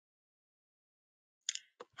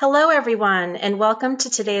Hello, everyone, and welcome to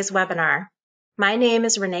today's webinar. My name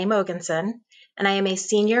is Renee Mogensen, and I am a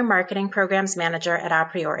Senior Marketing Programs Manager at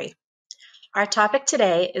aPriori. Our topic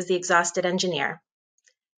today is the exhausted engineer.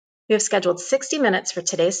 We have scheduled 60 minutes for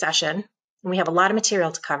today's session, and we have a lot of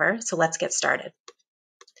material to cover, so let's get started.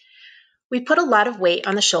 We put a lot of weight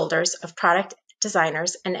on the shoulders of product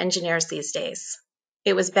designers and engineers these days.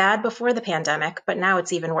 It was bad before the pandemic, but now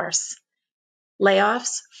it's even worse.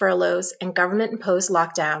 Layoffs, furloughs, and government-imposed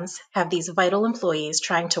lockdowns have these vital employees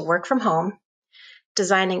trying to work from home,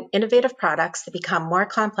 designing innovative products that become more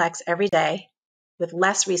complex every day with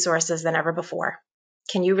less resources than ever before.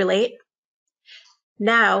 Can you relate?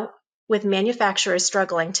 Now, with manufacturers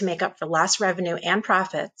struggling to make up for lost revenue and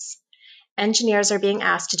profits, engineers are being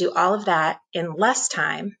asked to do all of that in less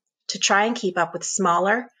time to try and keep up with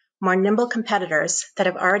smaller, more nimble competitors that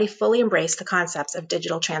have already fully embraced the concepts of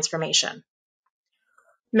digital transformation.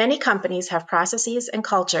 Many companies have processes and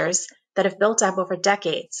cultures that have built up over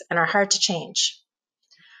decades and are hard to change.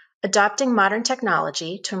 Adopting modern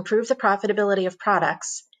technology to improve the profitability of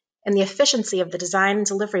products and the efficiency of the design and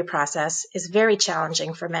delivery process is very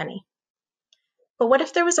challenging for many. But what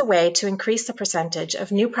if there was a way to increase the percentage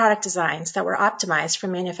of new product designs that were optimized for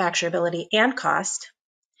manufacturability and cost,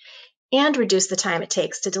 and reduce the time it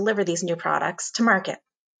takes to deliver these new products to market,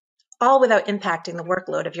 all without impacting the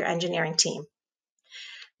workload of your engineering team?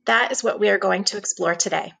 That is what we are going to explore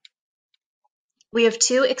today. We have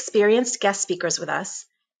two experienced guest speakers with us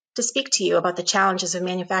to speak to you about the challenges of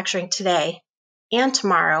manufacturing today and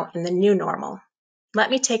tomorrow in the new normal. Let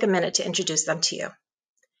me take a minute to introduce them to you.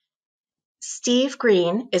 Steve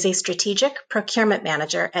Green is a strategic procurement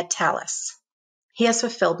manager at Thales. He has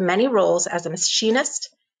fulfilled many roles as a machinist,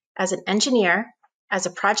 as an engineer, as a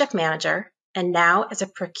project manager, and now as a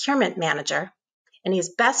procurement manager, and he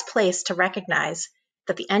is best placed to recognize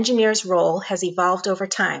that the engineer's role has evolved over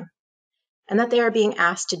time, and that they are being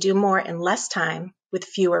asked to do more in less time with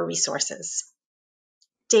fewer resources.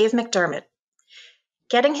 Dave McDermott.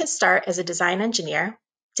 Getting his start as a design engineer,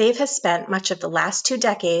 Dave has spent much of the last 2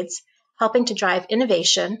 decades helping to drive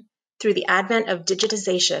innovation through the advent of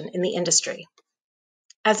digitization in the industry.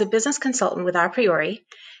 As a business consultant with aPriori,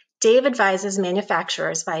 Dave advises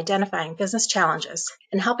manufacturers by identifying business challenges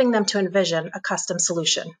and helping them to envision a custom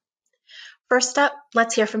solution. First up,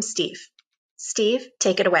 let's hear from Steve. Steve,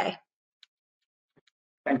 take it away.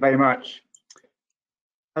 Thank you very much.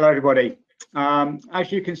 Hello, everybody.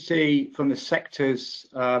 As you can see from the sectors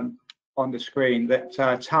on the screen, that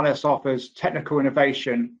Thales offers technical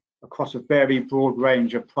innovation across a very broad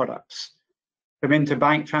range of products, from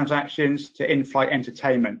interbank transactions to in-flight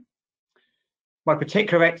entertainment. My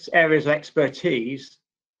particular areas of expertise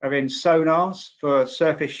are in sonars for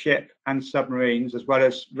surface ship and submarines, as well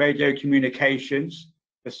as radio communications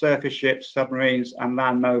for surface ships, submarines, and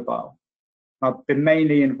land mobile. I've been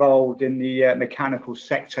mainly involved in the mechanical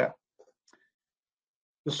sector.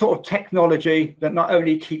 The sort of technology that not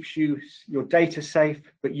only keeps your data safe,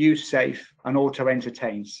 but you safe and also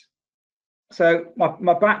entertains. So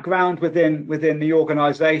my background within the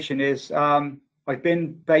organisation is I've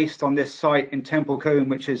been based on this site in Templecombe,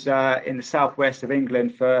 which is in the southwest of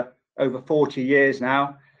England, for over 40 years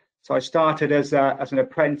now. So I started as an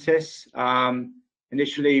apprentice,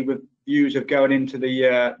 initially with views of going into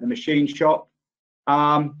the machine shop.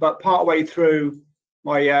 But partway through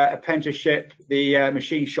my apprenticeship, the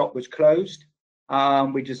machine shop was closed.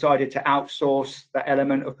 We decided to outsource that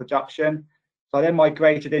element of production. So I then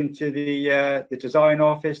migrated into the design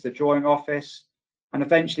office, the drawing office, and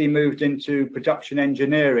eventually moved into production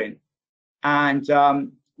engineering. And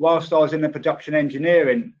whilst I was in the production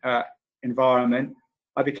engineering environment,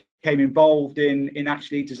 I became involved in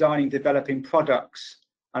actually designing, developing products,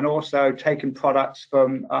 and also taking products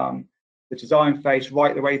from the design phase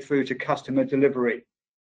right the way through to customer delivery.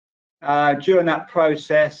 During that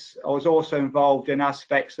process, I was also involved in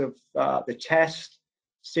aspects of the test,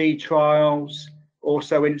 sea trials,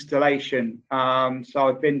 also installation. So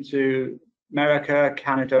I've been to America,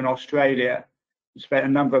 Canada, and Australia. Spent a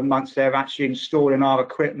number of months there actually installing our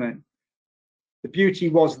equipment. The beauty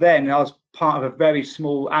was then I was part of a very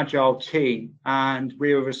small agile team, and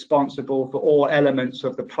we were responsible for all elements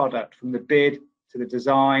of the product, from the bid to the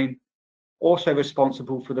design, also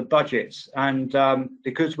responsible for the budgets. And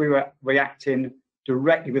because we were reacting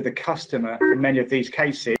directly with the customer in many of these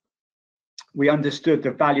cases, we understood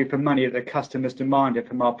the value for money that the customers demanded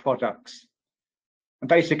from our products. And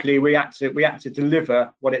basically, we had to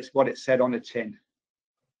deliver what it said on the tin.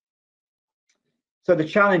 So the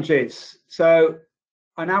challenges. So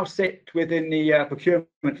I now sit within the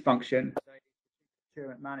procurement function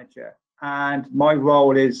procurement manager, and my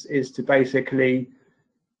role is to basically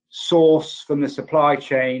source from the supply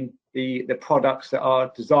chain the products that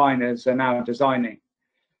our designers are now designing.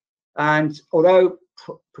 And although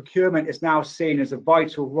procurement is now seen as a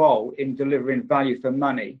vital role in delivering value for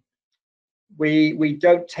money, we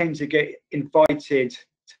don't tend to get invited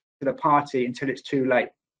to the party until it's too late.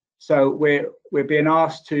 So we're being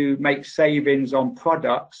asked to make savings on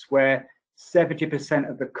products where 70%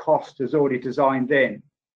 of the cost is already designed in.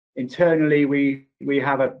 Internally, we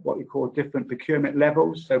have what we call different procurement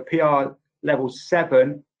levels. So PR level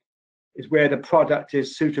 7 is where the product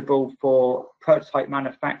is suitable for prototype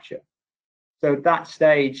manufacture. So at that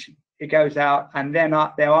stage, it goes out, and then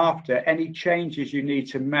thereafter, any changes you need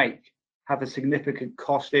to make have a significant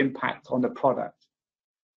cost impact on the product.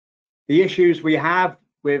 The issues we have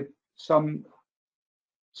with some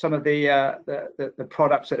of the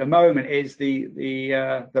products at the moment is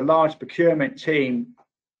the large procurement team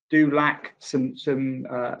do lack some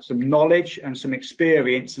knowledge and some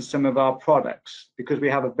experience in some of our products, because we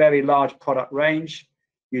have a very large product range.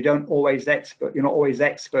 You're not always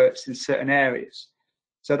experts in certain areas.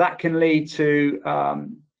 So that can lead to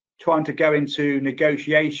trying to go into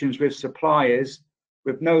negotiations with suppliers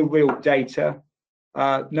with no real data,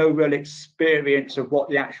 no real experience of what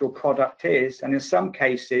the actual product is, and in some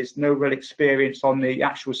cases, no real experience on the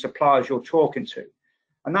actual suppliers you're talking to.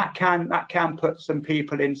 And that can put some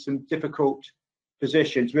people in some difficult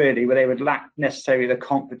positions, really, where they would lack necessarily the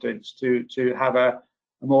confidence to have a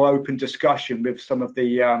more open discussion with some of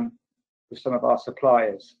our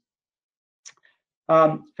suppliers.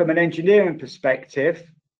 From an engineering perspective,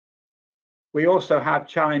 we also have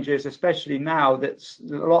challenges, especially now that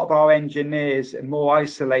a lot of our engineers are more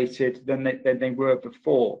isolated than they were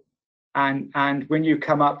before. And when you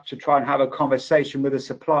come up to try and have a conversation with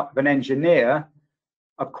an engineer,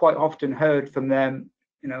 I've quite often heard from them,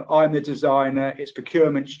 I'm the designer, it's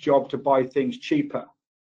procurement's job to buy things cheaper.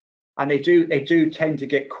 And they do tend to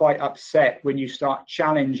get quite upset when you start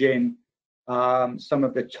challenging some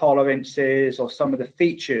of the tolerances or some of the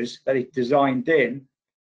features that they've designed in,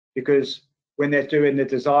 because when they're doing the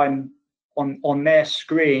design on their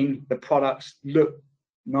screen, the products look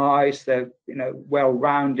nice, they're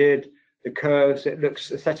well-rounded, the curves, it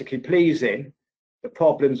looks aesthetically pleasing. The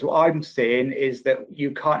problems what I'm seeing is that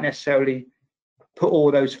you can't necessarily put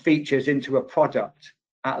all those features into a product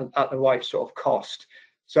at the right sort of cost.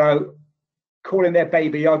 So calling their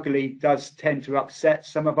baby ugly does tend to upset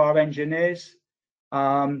some of our engineers.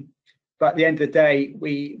 But at the end of the day,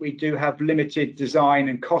 we do have limited design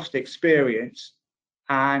and cost experience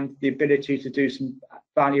and the ability to do some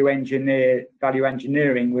value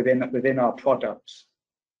engineering within our products.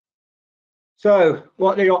 So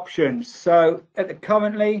what are the options? So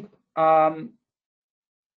currently, the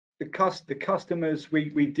customers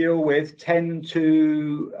we deal with tend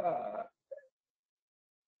to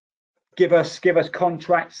give us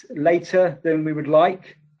contracts later than we would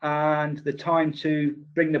like, and the time to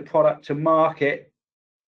bring the product to market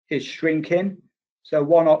is shrinking. So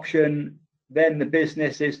one option then the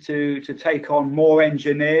business is to take on more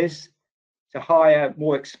engineers, to hire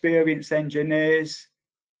more experienced engineers.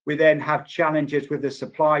 We then have challenges with the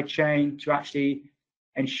supply chain to actually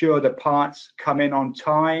ensure the parts come in on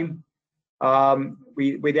time.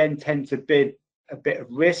 We then tend to bid a bit of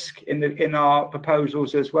risk in our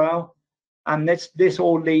proposals as well. And this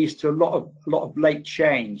all leads to a lot of late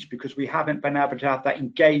change, because we haven't been able to have that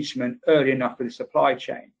engagement early enough with the supply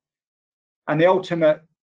chain. And the ultimate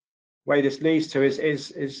way this leads to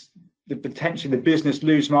is the potentially the business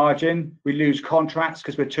lose margin. We lose contracts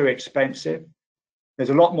because we're too expensive. There's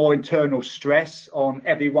a lot more internal stress on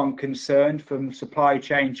everyone concerned, from supply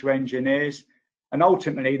chain to engineers. And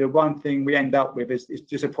ultimately, the one thing we end up with is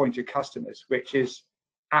disappointed customers, which is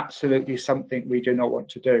absolutely something we do not want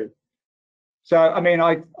to do. So, I mean,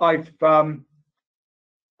 I've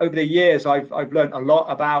over the years, I've learned a lot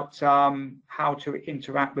about how to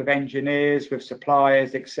interact with engineers, with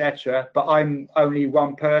suppliers, etc. But I'm only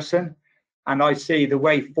one person, and I see the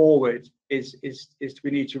way forward is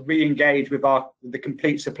we need to re-engage with the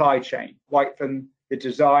complete supply chain, right from the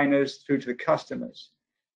designers through to the customers.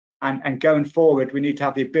 And going forward, we need to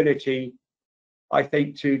have the ability, I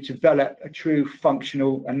think, to develop a true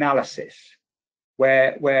functional analysis,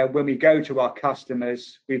 where when we go to our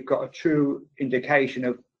customers, we've got a true indication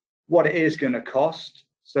of what it is going to cost,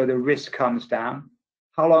 so the risk comes down,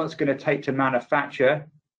 how long it's going to take to manufacture,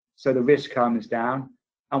 so the risk comes down,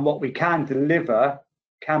 and what we can deliver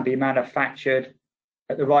can be manufactured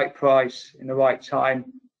at the right price in the right time,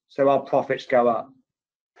 so our profits go up.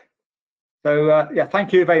 So yeah,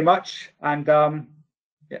 thank you very much, and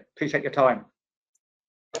yeah, appreciate your time.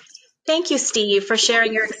 Thank you, Steve, for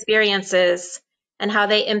sharing your experiences and how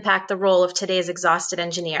they impact the role of today's exhausted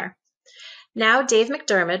engineer. Now, Dave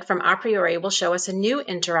McDermott from aPriori will show us a new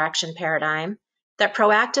interaction paradigm that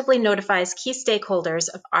proactively notifies key stakeholders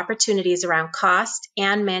of opportunities around cost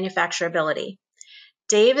and manufacturability.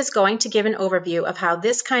 Dave is going to give an overview of how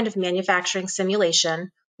this kind of manufacturing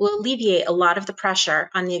simulation will alleviate a lot of the pressure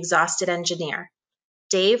on the exhausted engineer.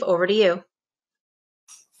 Dave, over to you.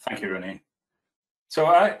 Thank you, Renee. So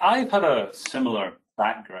I've had a similar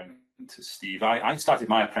background to Steve. I started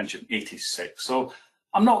my apprenticeship in '86, so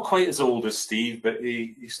I'm not quite as old as Steve, but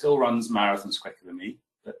he still runs marathons quicker than me.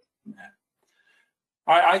 But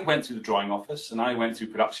I went through the drawing office and I went through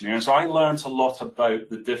production here, and so I learned a lot about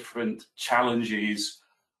the different challenges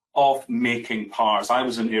of making parts. I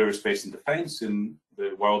was in aerospace and defense in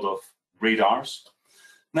the world of radars.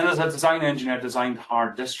 And then as a design engineer, I designed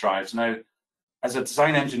hard disk drives. Now, as a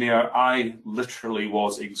design engineer, I literally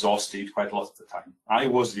was exhausted quite a lot of the time. I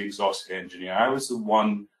was the exhausted engineer. I was the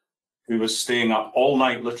one who was staying up all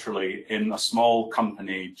night, literally, in a small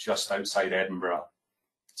company just outside Edinburgh,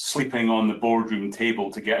 sleeping on the boardroom table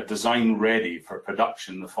to get a design ready for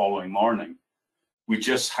production the following morning. We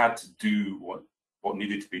just had to do what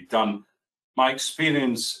needed to be done. My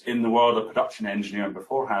experience in the world of production engineering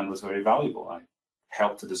beforehand was very valuable. I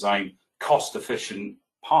helped to design cost-efficient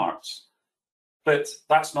parts. But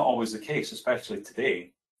that's not always the case, especially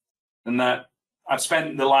today. And that I've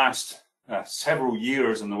spent the last several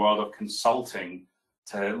years in the world of consulting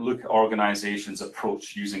to look at organizations'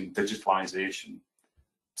 approach using digitalization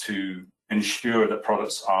to ensure that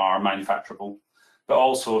products are manufacturable, but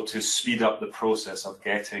also to speed up the process of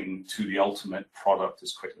getting to the ultimate product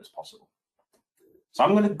as quickly as possible. So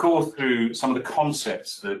I'm going to go through some of the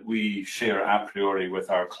concepts that we share at aPriori with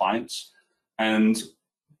our clients and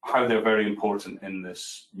how they're very important in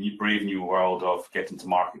this brave new world of getting to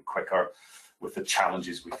market quicker with the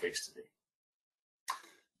challenges we face today.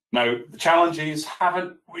 Now, the challenges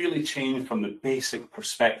haven't really changed from the basic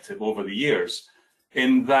perspective over the years,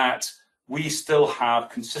 in that we still have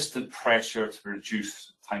consistent pressure to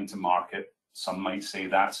reduce time to market. Some might say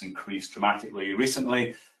that's increased dramatically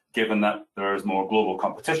recently, given that there is more global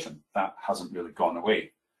competition. That hasn't really gone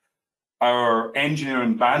away. Our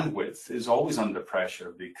engineering bandwidth is always under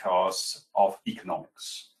pressure because of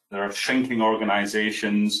economics. There are shrinking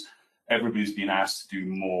organizations. Everybody's been asked to do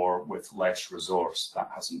more with less resource.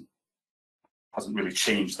 That hasn't really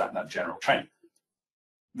changed that general trend.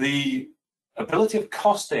 The ability of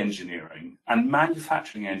cost engineering and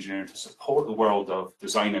manufacturing engineering to support the world of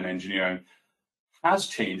design and engineering has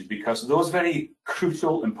changed because those very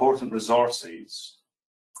crucial, important resources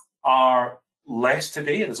are less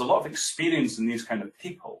today. There's a lot of experience in these kind of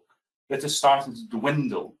people that are starting to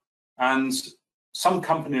dwindle. And some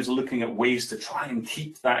companies are looking at ways to try and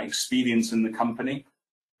keep that experience in the company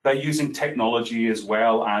by using technology as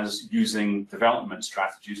well as using development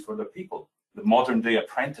strategies for their people. The modern day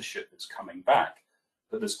apprenticeship is coming back,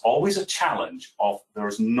 but there's always a challenge of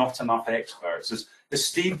there's not enough experts. As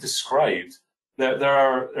Steve described, there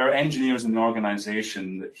are engineers in the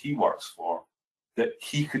organization that he works for that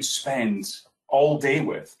he could spend all day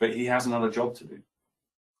with, but he has another job to do.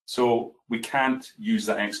 So we can't use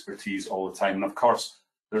that expertise all the time. And of course,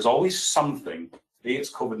 there's always something. Today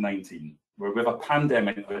it's COVID-19, where we have a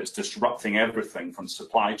pandemic that is disrupting everything from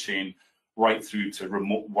supply chain right through to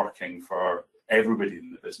remote working for everybody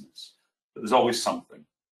in the business. But there's always something.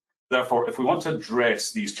 Therefore, if we want to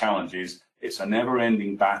address these challenges, it's a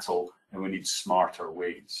never-ending battle, and we need smarter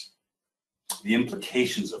ways. The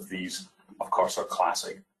implications of these, of course, are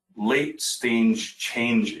classic. Late-stage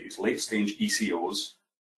changes, late-stage ECOs,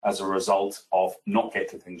 as a result of not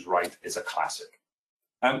getting things right, is a classic.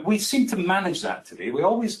 And we seem to manage that today. We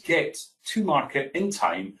always get to market in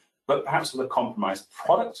time, but perhaps with a compromised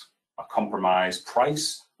product, a compromised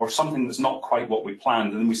price, or something that's not quite what we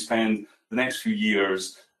planned. And then we spend the next few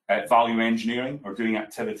years value engineering or doing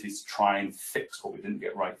activities to try and fix what we didn't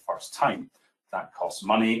get right first time. That costs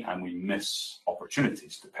money, and we miss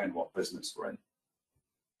opportunities, depending what business we're in.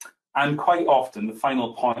 And quite often, the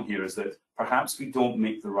final point here is that perhaps we don't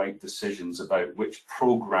make the right decisions about which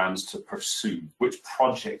programs to pursue, which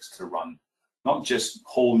projects to run, not just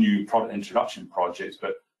whole new product introduction projects,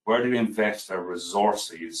 but where do we invest our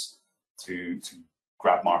resources to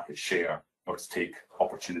grab market share or to take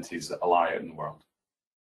opportunities that lie out in the world.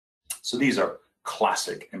 So these are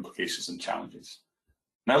classic implications and challenges.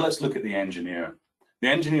 Now let's look at the engineer. The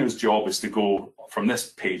engineer's job is to go from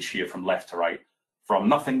this page here, from left to right, from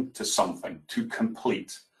nothing to something, to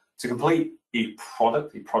complete a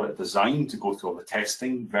product design, to go through all the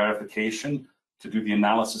testing, verification, to do the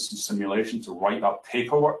analysis and simulation, to write up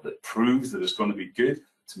paperwork that proves that it's going to be good,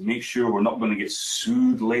 to make sure we're not going to get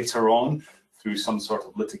sued later on through some sort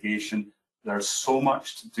of litigation. There's so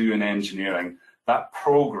much to do in engineering. That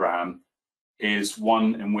program is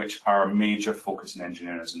one in which our major focus in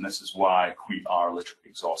engineering is, and this is why we are literally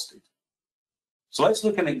exhausted. So let's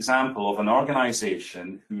look at an example of an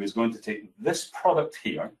organization who is going to take this product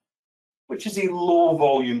here, which is a low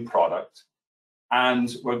volume product,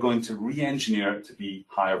 and we're going to re-engineer it to be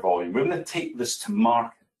higher volume. We're going to take this to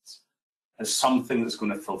market as something that's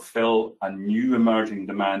going to fulfill a new emerging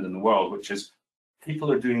demand in the world, which is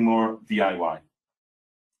people are doing more DIY.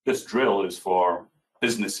 This drill is for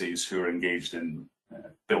businesses who are engaged in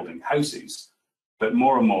building houses, but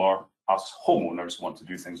more and more us homeowners want to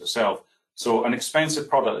do things ourselves. So an expensive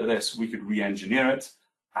product like this, we could re-engineer it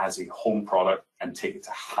as a home product and take it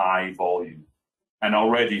to high volume. And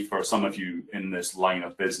already for some of you in this line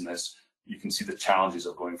of business, you can see the challenges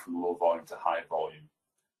of going from low volume to high volume.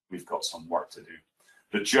 We've got some work to do.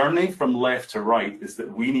 The journey from left to right is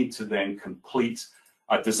that we need to then complete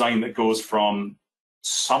a design that goes from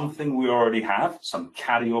something we already have, some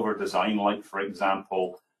carryover design, like for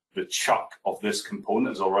example, the chuck of this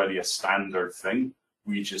component is already a standard thing.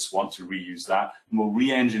 We just want to reuse that, and we'll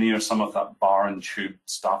re-engineer some of that bar and tube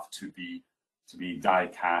stuff to be die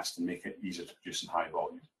cast and make it easier to produce in high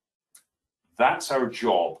volume. That's our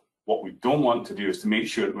job. What we don't want to do is to make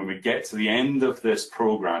sure that when we get to the end of this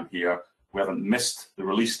program here, we haven't missed the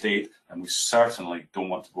release date, and we certainly don't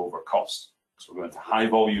want to go over cost. So we're going to high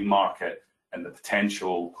volume market, and the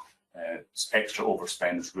potential extra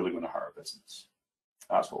overspend is really going to hurt our business.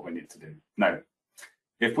 That's what we need to do. Now,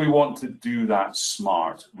 if we want to do that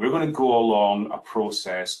smart, we're going to go along a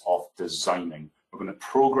process of designing. We're going to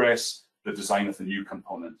progress the design of the new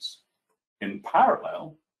components. In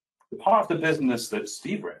parallel, the part of the business that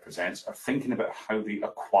Steve represents are thinking about how they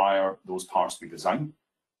acquire those parts we design.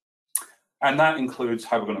 And that includes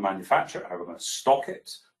how we're going to manufacture it, how we're going to stock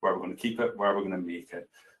it, where we're going to keep it, where we're going to make it.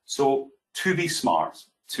 So to be smart,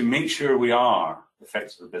 to make sure we are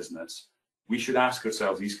effective for business, we should ask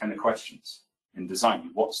ourselves these kind of questions in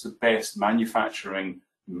design. What's the best manufacturing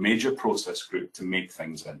major process group to make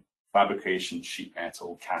things in? Fabrication, sheet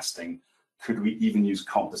metal, casting. Could we even use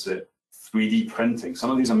composite, 3D printing? Some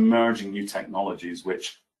of these emerging new technologies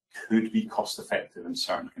which could be cost effective in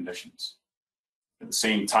certain conditions. At the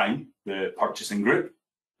same time, the purchasing group,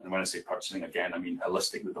 and when I say purchasing, again, I mean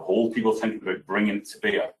holistically, the whole people thinking about bringing it to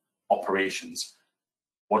bear, operations.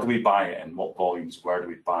 What do we buy it in? What volumes? Where do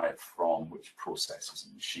we buy it from? Which processes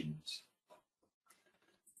and machines?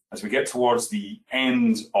 As we get towards the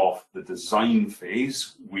end of the design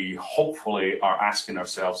phase, we hopefully are asking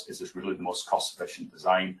ourselves, is this really the most cost-efficient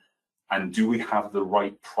design? And do we have the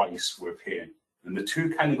right price we're paying? And the two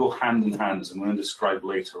kind of go hand in hand, as I'm going to describe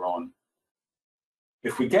later on.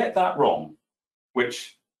 If we get that wrong,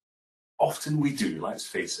 which often we do, let's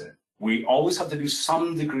face it, we always have to do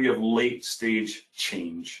some degree of late-stage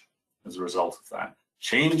change as a result of that.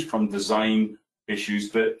 Change from design issues,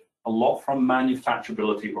 but a lot from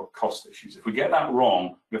manufacturability or cost issues. If we get that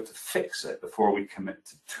wrong, we have to fix it before we commit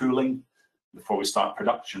to tooling, before we start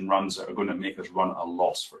production runs that are going to make us run a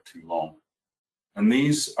loss for too long. And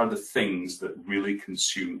these are the things that really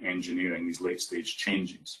consume engineering, these late-stage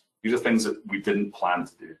changes. These are things that we didn't plan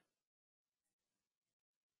to do.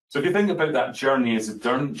 So if you think about that journey as a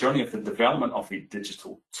journey of the development of a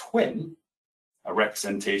digital twin, a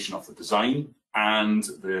representation of the design and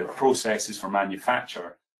the processes for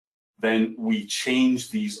manufacture, then we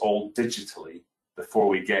change these all digitally before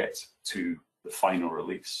we get to the final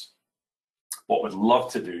release. What we'd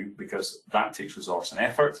love to do, because that takes resource and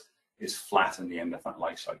effort, is flatten the end of that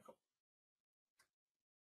life cycle.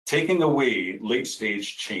 Taking away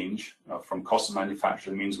late-stage change from cost of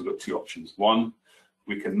manufacturing means we've got two options. One,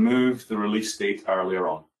 we can move the release date earlier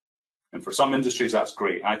on. And for some industries, that's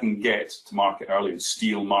great. I can get to market early and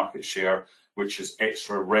steal market share, which is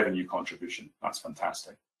extra revenue contribution. That's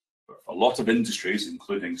fantastic. But for a lot of industries,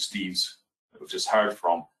 including Steve's that we've just heard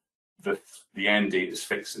from, the end date is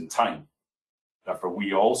fixed in time. Therefore,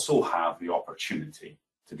 we also have the opportunity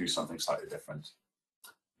to do something slightly different.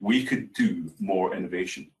 We could do more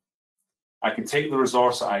innovation. I can take the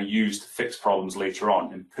resource that I use to fix problems later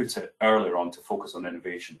on and put it earlier on to focus on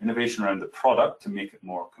innovation. Innovation around the product to make it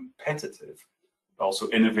more competitive, but also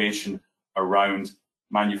innovation around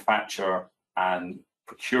manufacture and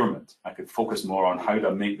procurement. I could focus more on how to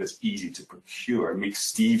make this easy to procure, make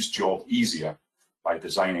Steve's job easier by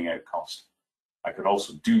designing out cost. I could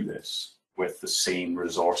also do this with the same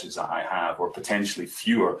resources that I have, or potentially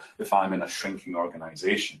fewer if I'm in a shrinking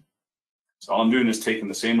organization. So all I'm doing is taking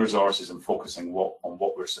the same resources and focusing on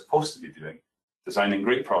what we're supposed to be doing, designing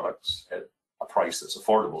great products at a price that's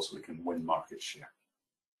affordable so we can win market share.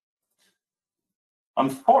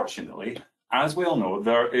 Unfortunately, as we all know,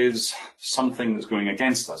 there is something that's going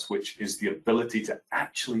against us, which is the ability to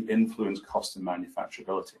actually influence cost and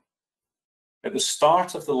manufacturability. At the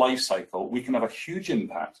start of the life cycle, we can have a huge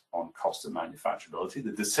impact on cost and manufacturability.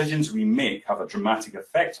 The decisions we make have a dramatic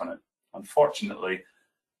effect on it. Unfortunately,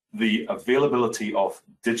 the availability of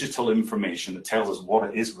digital information that tells us what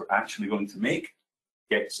it is we're actually going to make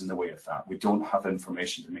gets in the way of that. We don't have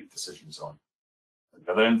information to make decisions on. At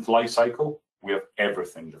the other end of the life cycle, we have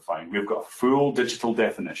everything defined. We've got a full digital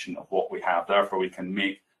definition of what we have. Therefore, we can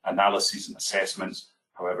make analyses and assessments.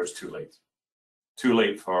 However, it's too late. Too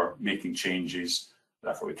late for making changes.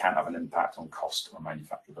 Therefore, we can't have an impact on cost or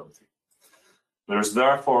manufacturability. There is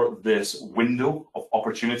therefore this window of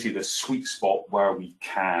opportunity, this sweet spot where we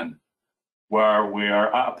can, where we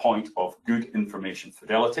are at a point of good information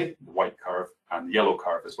fidelity, the white curve, and the yellow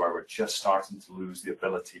curve is where we're just starting to lose the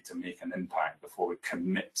ability to make an impact before we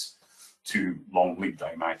commit to long lead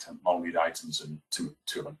items and to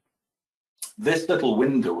tooling. This little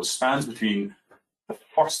window spans between the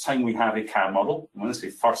first time we have a CAD model, and when I say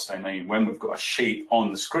first time, I mean when we've got a shape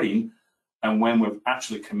on the screen, and when we've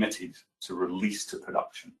actually committed to release to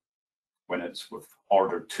production, when it's with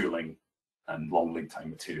ordered tooling and long lead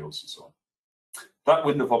time materials and so on. That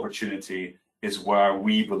window of opportunity is where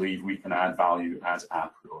we believe we can add value as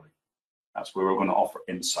aPriori. That's where we're going to offer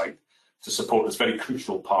insight to support this very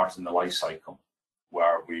crucial part in the life cycle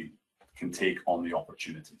where we can take on the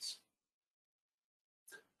opportunities.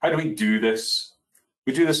 How do we do this?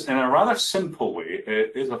 We do this in a rather simple way.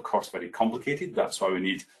 It is, of course, very complicated. That's why we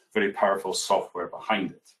need very powerful software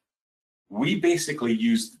behind it. We basically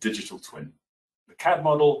use the digital twin, the CAD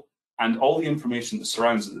model, and all the information that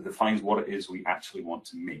surrounds it that defines what it is we actually want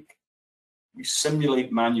to make. We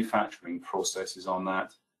simulate manufacturing processes on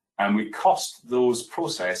that, and we cost those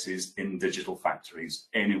processes in digital factories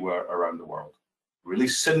anywhere around the world. Really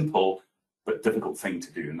simple, but difficult thing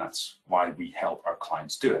to do, and that's why we help our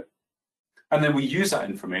clients do it. And then we use that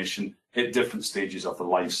information at different stages of the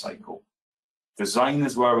life cycle. Design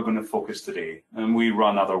is where we're going to focus today, and we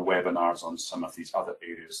run other webinars on some of these other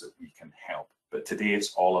areas that we can help. But today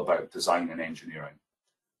it's all about design and engineering.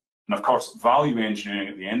 And of course, value engineering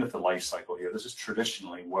at the end of the life cycle here, this is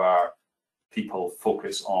traditionally where people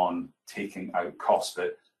focus on taking out cost.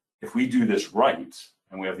 But if we do this right,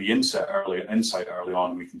 and we have the insight early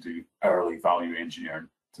on, we can do early value engineering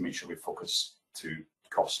to make sure we focus to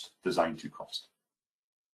cost, design to cost.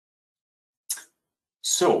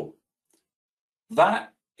 So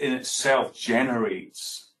that in itself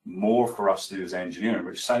generates more for us to do as engineering,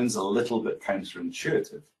 which sounds a little bit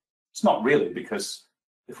counterintuitive. It's not really, because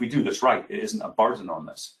if we do this right, it isn't a burden on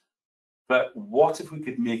this. But what if we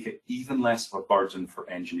could make it even less of a burden for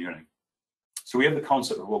engineering? So we have the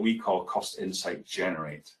concept of what we call cost insight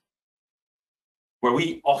generate, where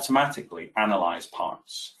we automatically analyze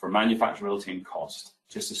parts for manufacturability and cost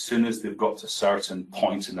just as soon as they've got to a certain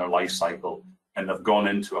point in their life cycle and they've gone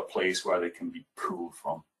into a place where they can be pulled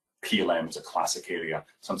from. PLM is a classic area,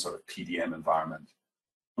 some sort of PDM environment.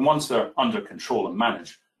 And once they're under control and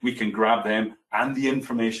managed, we can grab them and the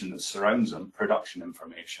information that surrounds them, production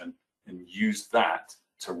information, and use that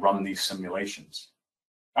to run these simulations.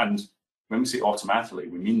 And when we say automatically,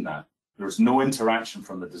 we mean that. There's no interaction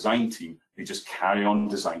from the design team. They just carry on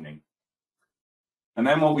designing. And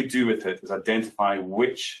then what we do with it is identify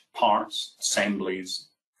which parts, assemblies,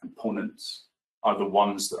 components are the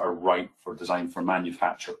ones that are right for design for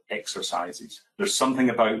manufacture exercises. There's something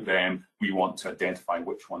about them we want to identify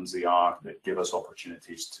which ones they are that give us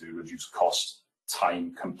opportunities to reduce cost,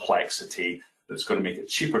 time, complexity, that's going to make it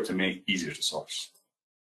cheaper to make, easier to source.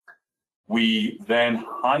 We then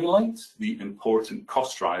highlight the important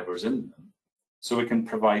cost drivers in them so we can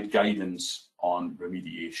provide guidance on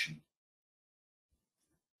remediation.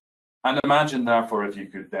 And imagine, therefore, if you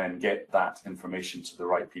could then get that information to the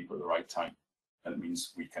right people at the right time. That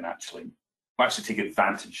means we can actually take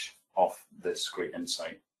advantage of this great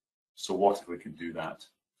insight. So what if we could do that?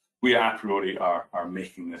 We at aPriori are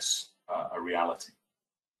making this a reality.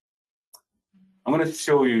 I'm going to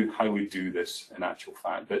show you how we do this in actual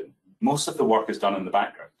fact, but most of the work is done in the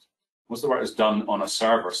background. Most of the work is done on a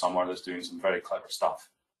server somewhere that's doing some very clever stuff.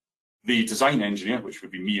 The design engineer, which would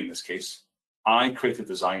be me in this case, I create a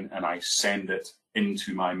design and I send it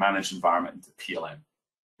into my managed environment, into PLM.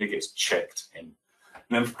 It gets checked in. And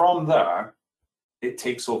then from there, it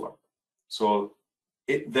takes over. So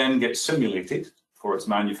it then gets simulated for its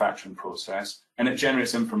manufacturing process, and it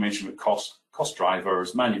generates information with cost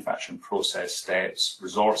drivers, manufacturing process steps,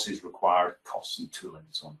 resources required, costs and tooling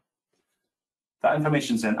and so on. That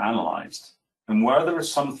information is then analyzed, And where there is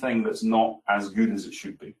something that's not as good as it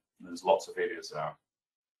should be, there's lots of areas there,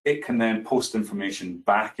 it can then post information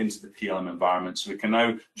back into the PLM environment. So we can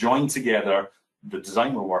now join together the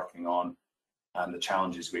design we're working on and the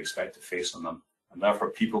challenges we expect to face on them. And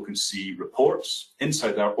therefore, people can see reports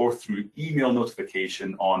inside there or through email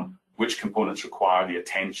notification on which components require the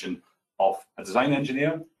attention of a design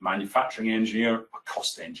engineer, manufacturing engineer, a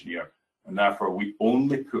cost engineer. And therefore, we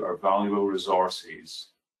only put our valuable resources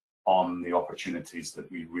on the opportunities that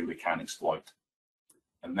we really can exploit.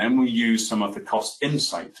 And then we use some of the cost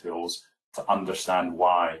insight tools to understand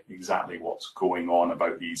why exactly what's going on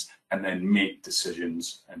about these, and then make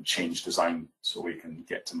decisions and change design so we can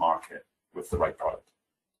get to market with the right product.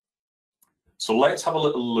 So let's have a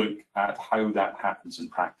little look at how that happens in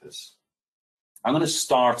practice. I'm going to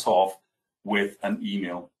start off with an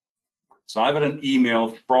email. So I've got an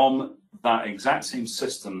email from that exact same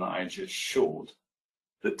system that I just showed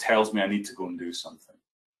that tells me I need to go and do something.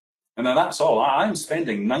 And then that's all. I'm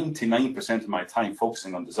spending 99% of my time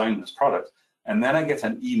focusing on designing this product. And then I get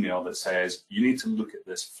an email that says, you need to look at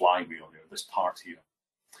this flywheel here, this part here.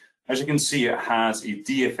 As you can see, it has a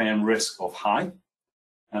DFM risk of high,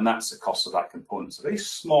 and that's the cost of that component. It's a very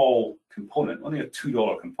small component, only a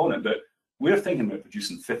 $2 component, but we're thinking about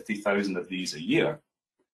producing 50,000 of these a year.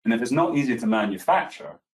 And if it's not easy to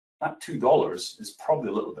manufacture, that $2 is probably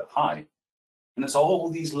a little bit high. And it's all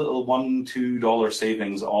these little $1, $2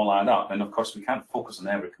 savings that all add up. And of course, we can't focus on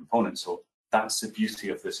every component. So that's the beauty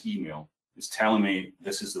of this email. It's telling me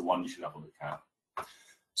this is the one you should have a look at.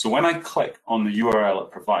 So when I click on the URL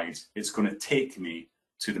it provides, it's going to take me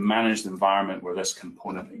to the managed environment where this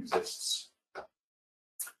component exists.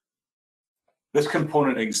 This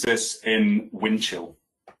component exists in Windchill.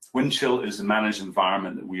 Windchill is the managed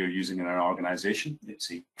environment that we are using in our organization. It's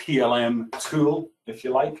a PLM tool, if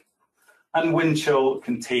you like. And Windchill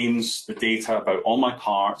contains the data about all my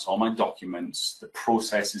parts, all my documents, the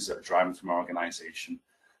processes that are driving through my organization.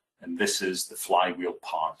 And this is the flywheel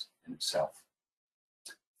part in itself.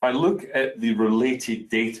 If I look at the related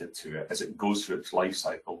data to it as it goes through its life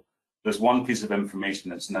cycle, there's one piece of information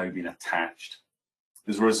that's now been attached.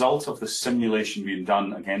 As a result of the simulation being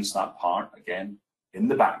done against that part, again, in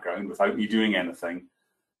the background, without me doing anything,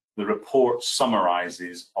 the report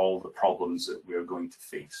summarizes all the problems that we're going to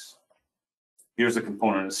face. Here's the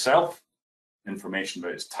component itself, information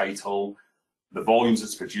about its title, the volumes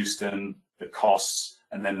it's produced in, the costs,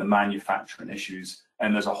 and then the manufacturing issues,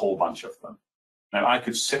 and there's a whole bunch of them. Now, I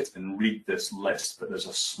could sit and read this list, but there's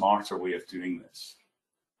a smarter way of doing this.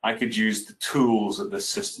 I could use the tools that this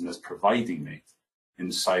system is providing me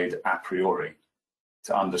inside aPriori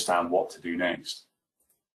to understand what to do next.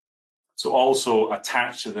 So also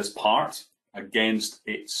attached to this part, against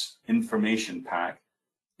its information pack,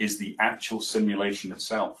 is the actual simulation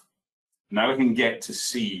itself. Now I can get to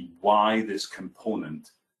see why this component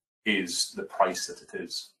is the price that it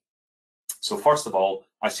is. So first of all,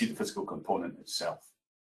 I see the physical component itself.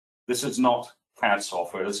 This is not CAD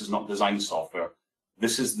software, this is not design software.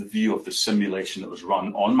 This is the view of the simulation that was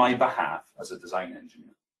run on my behalf as a design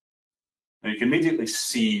engineer. Now you can immediately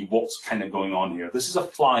see what's kind of going on here. This is a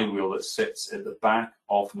flywheel that sits at the back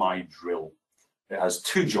of my drill. It has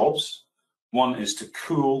two jobs. One is to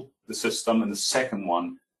cool the system, and the second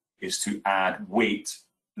one is to add weight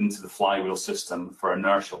into the flywheel system for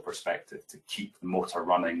inertial perspective to keep the motor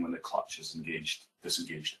running when the clutch is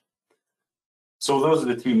disengaged. So those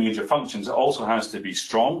are the two major functions. It also has to be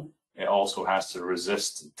strong. It also has to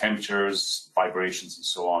resist temperatures, vibrations, and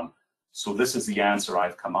so on. So this is the answer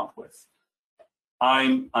I've come up with.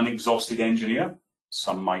 I'm an exhausted engineer.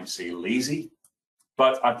 Some might say lazy,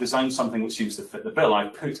 but I've designed something which seems to fit the bill.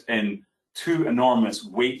 I've put in two enormous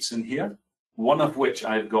weights in here, one of which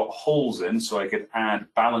I've got holes in so I could add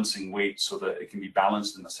balancing weight so that it can be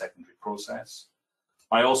balanced in the secondary process.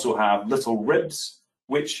 I also have little ribs,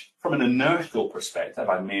 which from an inertial perspective,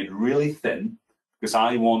 I've made really thin because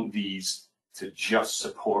I want these to just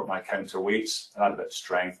support my counterweights and add a bit of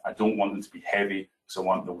strength. I don't want them to be heavy because I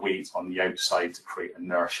want the weight on the outside to create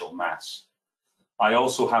inertial mass. I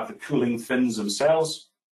also have the cooling fins themselves,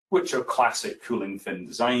 which are classic cooling fin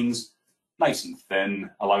designs, nice and thin,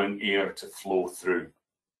 allowing air to flow through.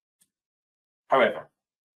 However,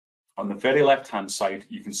 on the very left-hand side,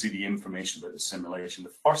 you can see the information about the simulation.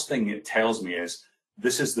 The first thing it tells me is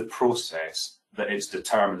this is the process that it's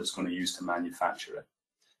determined it's going to use to manufacture it.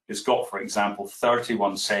 It's got, for example,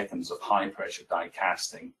 31 seconds of high-pressure die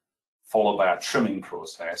casting, followed by a trimming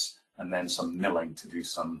process, and then some milling to do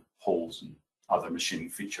some holes and other machining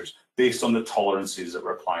features based on the tolerances that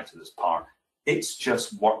were applied to this part. It's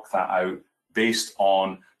just worked that out based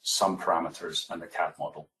on some parameters and the CAD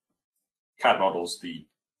model. CAD model's the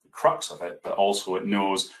crux of it, but also it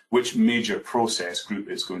knows which major process group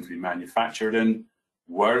it's going to be manufactured in,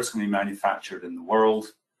 where it's going to be manufactured in the world,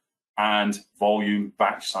 and volume,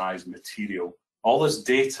 batch size, material. All this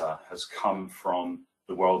data has come from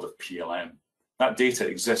the world of PLM. That data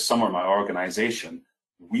exists somewhere in my organization.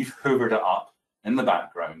 We've hoovered it up in the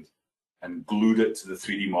background and glued it to the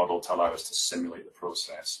 3D model to allow us to simulate the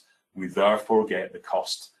process. We therefore get the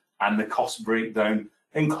cost and the cost breakdown,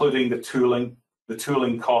 including the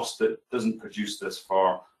tooling cost that doesn't produce this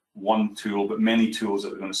for one tool, but many tools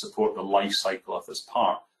that are going to support the life cycle of this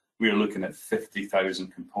part. We are looking at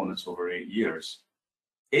 50,000 components over 8 years.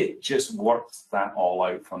 It just worked that all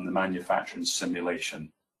out from the manufacturing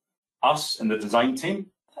simulation. Us in the design team,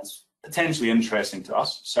 that's potentially interesting to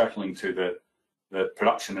us, certainly to the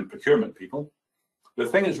production and procurement people. The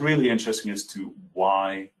thing that's really interesting is to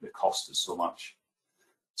why the cost is so much.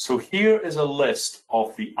 So here is a list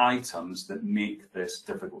of the items that make this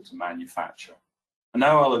difficult to manufacture. And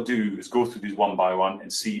now all I'll do is go through these one by one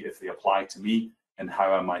and see if they apply to me and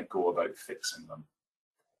how I might go about fixing them.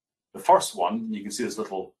 The first one, you can see this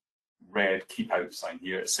little red keep out sign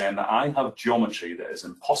here. It's saying that I have geometry that is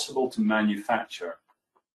impossible to manufacture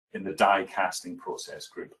in the die casting process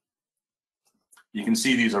group. You can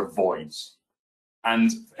see these are voids.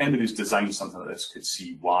 And anybody who's designed something like this could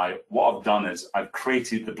see why. What I've done is I've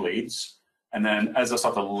created the blades, and then as a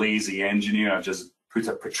sort of lazy engineer, I've just put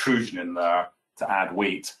a protrusion in there to add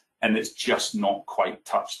weight, and it's just not quite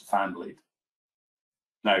touched the fan blade.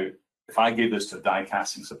 Now, if I gave this to a die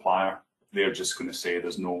casting supplier, they're just going to say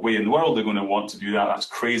there's no way in the world they're going to want to do that. That's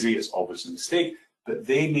crazy. It's obviously a mistake. But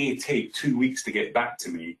they may take 2 weeks to get back to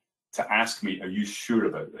me to ask me, are you sure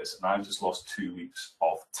about this? And I've just lost 2 weeks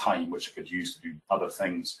of time, which I could use to do other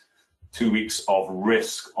things. 2 weeks of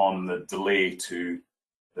risk on the delay to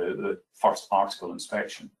the first article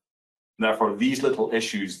inspection. Therefore, these little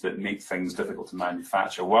issues that make things difficult to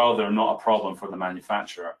manufacture, while they're not a problem for the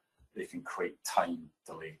manufacturer, they can create time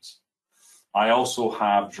delays. I also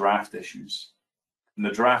have draft issues. And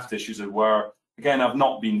the draft issues are where, again, I've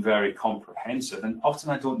not been very comprehensive, and often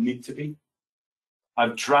I don't need to be.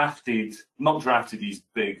 I've not drafted these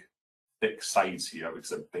big, thick sides here because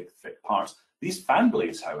they're big, thick parts. These fan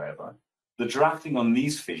blades, however, the drafting on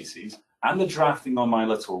these faces and the drafting on my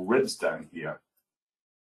little ribs down here,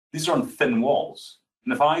 these are on thin walls.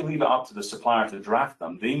 And if I leave it up to the supplier to draft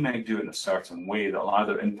them, they may do it in a certain way that will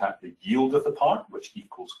either impact the yield of the part, which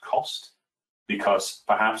equals cost, because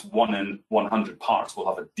perhaps 1 in 100 parts will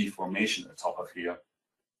have a deformation at the top of here.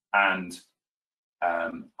 And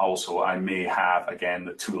also I may have, again,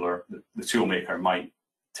 the toolmaker might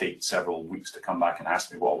take several weeks to come back and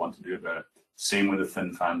ask me what I want to do about it. Same with the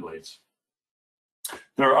thin fan blades.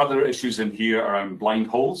 There are other issues in here around blind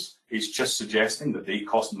holes. It's just suggesting that they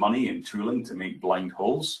cost money in tooling to make blind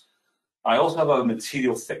holes. I also have a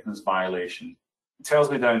material thickness violation. It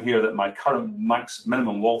tells me down here that my current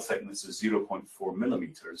minimum wall thickness is 0.4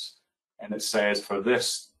 millimeters. And it says for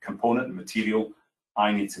this component and material,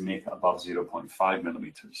 I need to make it above 0.5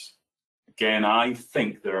 millimeters. Again, I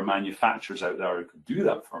think there are manufacturers out there who could do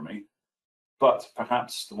that for me, but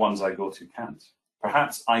perhaps the ones I go to can't.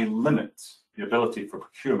 Perhaps I limit the ability for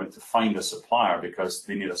procurement to find a supplier because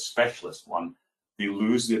they need a specialist one. They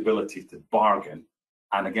lose the ability to bargain,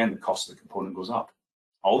 and again, the cost of the component goes up.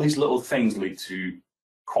 All these little things lead to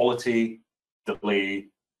quality, delay,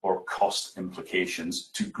 or cost implications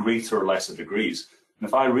to greater or lesser degrees. And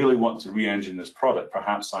if I really want to re-engine this product,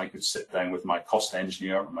 perhaps I could sit down with my cost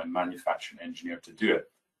engineer or my manufacturing engineer to do it.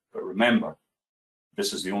 But remember,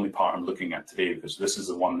 this is the only part I'm looking at today because this is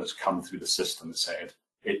the one that's come through the system and said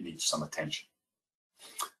it needs some attention.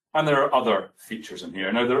 And there are other features in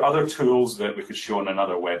here. Now, there are other tools that we could show in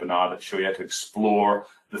another webinar that show you how to explore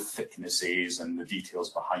the thicknesses and the details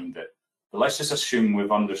behind it. But let's just assume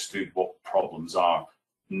we've understood what problems are.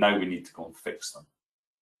 Now we need to go and fix them.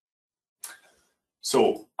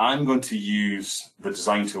 So I'm going to use the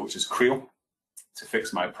design tool, which is Creo, to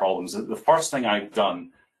fix my problems. The first thing I've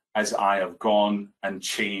done is I have gone and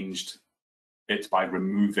changed it by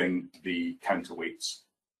removing the counterweights.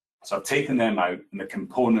 So I've taken them out, and the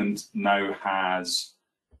component now has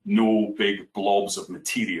no big blobs of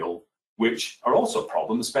material, which are also a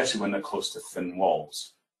problem, especially when they're close to thin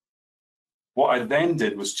walls. What I then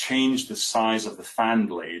did was change the size of the fan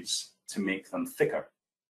blades to make them thicker.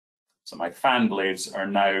 So my fan blades are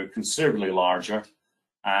now considerably larger,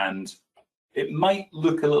 and it might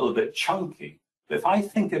look a little bit chunky, but if I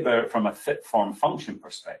think about it from a fit, form, function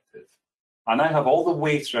perspective, I now have all the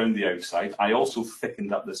weight around the outside. I also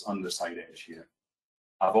thickened up this underside edge here.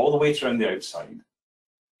 I have all the weight around the outside,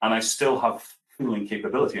 and I still have cooling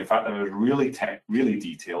capability. In fact, if I was really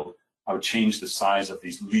detailed, I would change the size of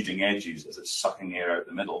these leading edges as it's sucking air out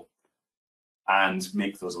the middle and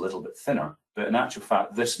make those a little bit thinner. But in actual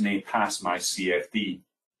fact, this may pass my CFD.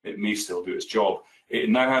 It may still do its job. It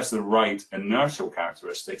now has the right inertial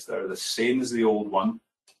characteristics that are the same as the old one,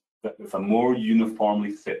 but with a more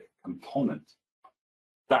uniformly thick component.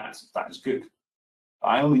 That is good.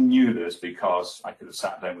 I only knew this because I could have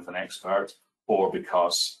sat down with an expert, or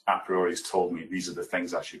because aPriori's told me these are the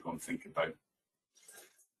things I should go and think about.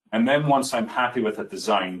 And then once I'm happy with a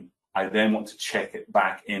design, I then want to check it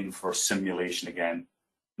back in for simulation again.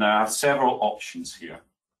 Now I have several options here.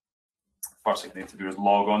 First thing I need to do is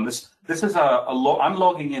log on. This is I'm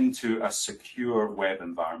logging into a secure web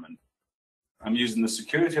environment. I'm using the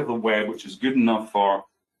security of the web, which is good enough for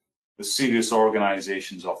the serious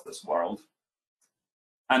organizations of this world.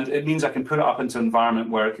 And it means I can put it up into an environment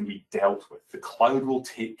where it can be dealt with. The cloud will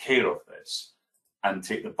take care of this and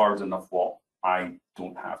take the burden of what I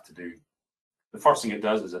don't have to do. The first thing it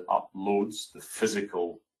does is it uploads the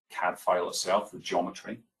physical CAD file itself, the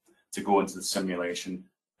geometry, to go into the simulation.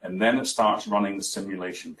 And then it starts running the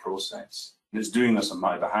simulation process. And it's doing this on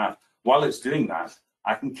my behalf. While it's doing that,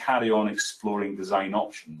 I can carry on exploring design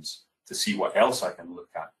options to see what else I can look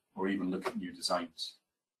at, or even look at new designs.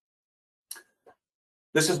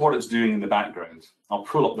 This is what it's doing in the background. I'll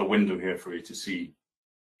pull up the window here for you to see.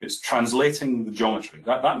 It's translating the geometry.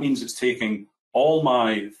 That means it's taking all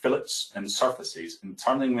my fillets and surfaces and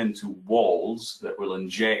turning them into walls that will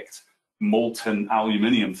inject molten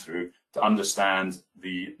aluminium through to understand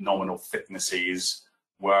the nominal thicknesses,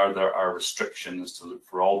 where there are restrictions, to look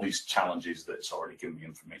for all these challenges that it's already given me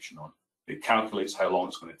information on. It calculates how long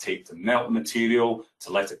it's going to take to melt the material,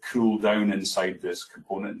 to let it cool down inside this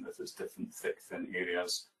component if it's different thick, thin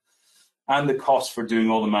areas, and the cost for doing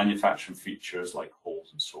all the manufacturing features like holes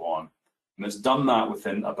and so on. And it's done that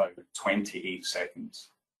within about 28 seconds.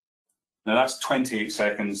 Now that's 28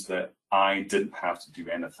 seconds that I didn't have to do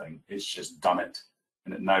anything. It's just done it.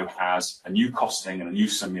 And it now has a new costing and a new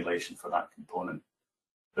simulation for that component.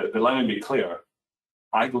 But let me be clear,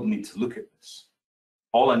 I don't need to look at this.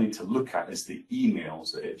 All I need to look at is the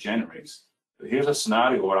emails that it generates. But here's a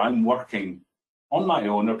scenario where I'm working on my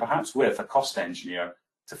own, or perhaps with a cost engineer,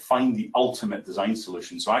 to find the ultimate design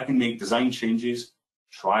solution. So I can make design changes,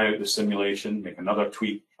 try out the simulation, make another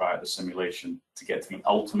tweak, try out the simulation to get to the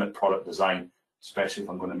ultimate product design, especially if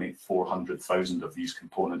I'm going to make 400,000 of these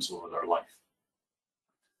components over their life.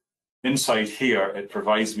 Inside here, it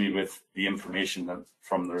provides me with the information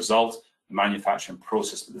from the result, the manufacturing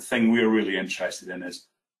process. But the thing we're really interested in is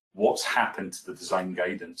what's happened to the design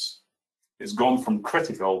guidance. It's gone from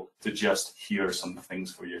critical to just here are some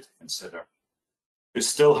things for you to consider. It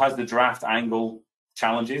still has the draft angle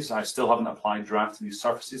challenges. I still haven't applied draft to these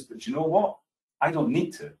surfaces, but you know what? I don't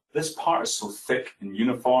need to. This part is so thick and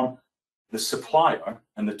uniform. The supplier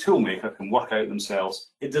and the toolmaker can work out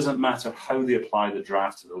themselves. It doesn't matter how they apply the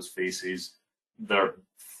draft to those faces. They're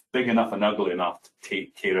big enough and ugly enough to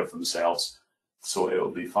take care of themselves, so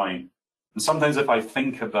it'll be fine. And sometimes if I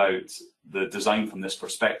think about the design from this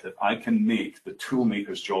perspective, I can make the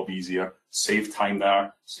toolmaker's job easier, save time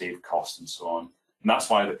there, save cost and so on. And that's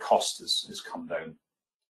why the cost has come down.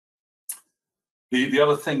 The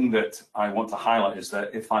other thing that I want to highlight is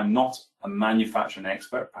that if I'm not a manufacturing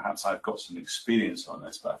expert, perhaps I've got some experience on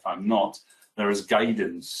this, but if I'm not, there is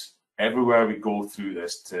guidance everywhere we go through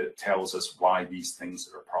this tells us why these things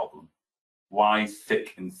are a problem, why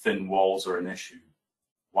thick and thin walls are an issue,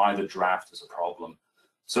 why the draft is a problem,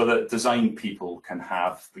 so that design people can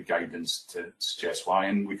have the guidance to suggest why.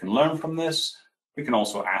 And we can learn from this. We can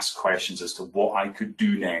also ask questions as to what I could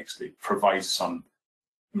do next. It provides some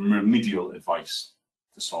remedial advice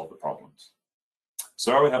to solve the problems.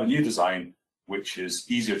 So we have a new design which is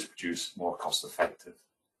easier to produce, more cost effective.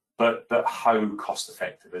 But how cost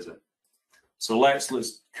effective is it? So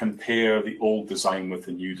let's compare the old design with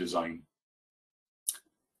the new design.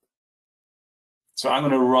 So I'm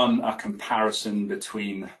going to run a comparison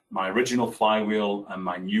between my original flywheel and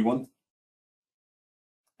my new one.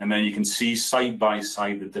 And then you can see side by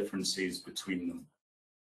side the differences between them.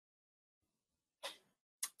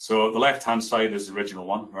 So the left-hand side is the original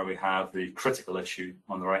one, where we have the critical issue.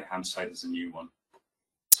 On the right-hand side is the new one.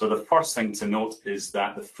 So the first thing to note is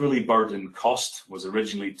that the fully burdened cost was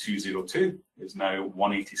originally $202, is now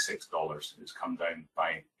 $186. It's come down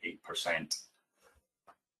by 8%.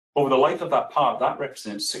 Over the life of that part, that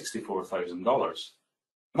represents $64,000.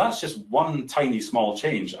 And that's just one tiny small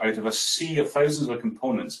change out of a sea of thousands of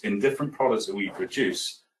components in different products that we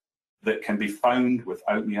produce that can be found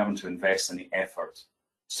without me having to invest any effort.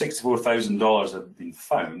 $64,000 have been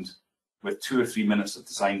found, with 2 or 3 minutes of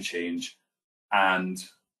design change and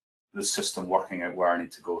the system working out where I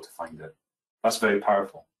need to go to find it. That's very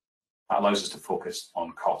powerful. That allows us to focus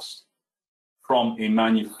on cost. From a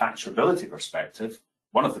manufacturability perspective,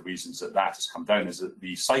 one of the reasons that that has come down is that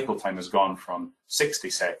the cycle time has gone from 60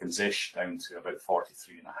 seconds-ish down to about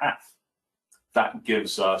 43.5. That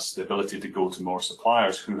gives us the ability to go to more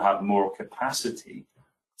suppliers who have more capacity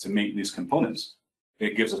to make these components.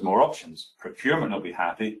 It gives us more options. Procurement will be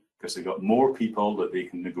happy because they've got more people that they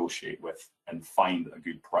can negotiate with and find a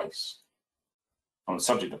good price. On the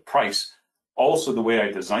subject of price, also the way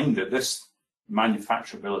I designed it, this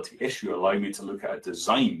manufacturability issue allowed me to look at a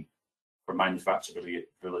design for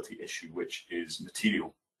manufacturability issue, which is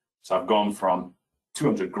material. So I've gone from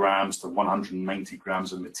 200 grams to 190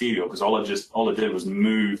 grams of material because all I did was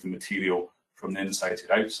move the material from the inside to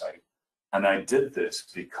the outside. And I did this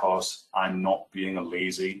because I'm not being a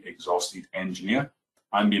lazy, exhausted engineer.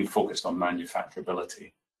 I'm being focused on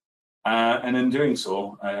manufacturability. And in doing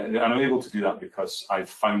so, and I'm able to do that because I've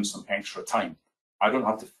found some extra time. I don't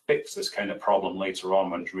have to fix this kind of problem later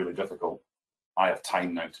on when it's really difficult. I have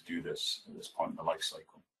time now to do this at this point in the life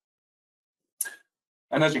cycle.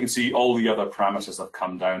 And as you can see, all the other parameters have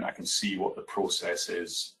come down. I can see what the process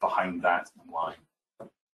is behind that and why.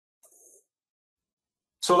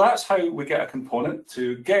 So that's how we get a component.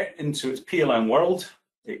 To get into its PLM world,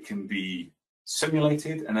 it can be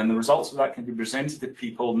simulated, and then the results of that can be presented to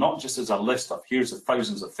people, not just as a list of here's the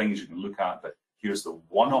thousands of things you can look at, but here's the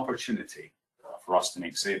one opportunity for us to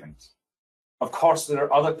make savings. Of course, there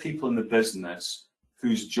are other people in the business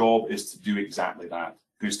whose job is to do exactly that,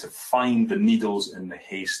 who's to find the needles in the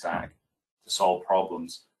haystack to solve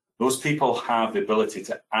problems. Those people have the ability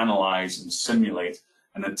to analyze and simulate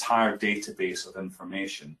an entire database of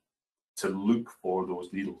information to look for those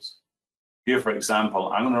needles. Here, for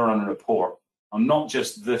example, I'm going to run a report on not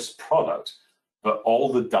just this product, but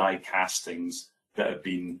all the die castings that have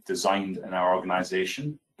been designed in our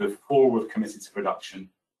organization before we've committed to production,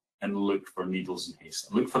 and look for needles in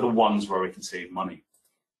haystacks. Look for the ones where we can save money.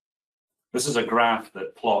 This is a graph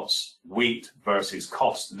that plots weight versus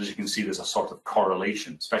cost, and as you can see, there's a sort of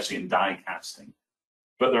correlation, especially in die casting.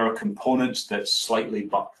 But there are components that slightly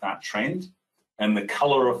buck that trend, and the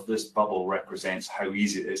color of this bubble represents how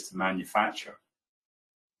easy it is to manufacture.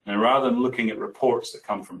 Now, rather than looking at reports that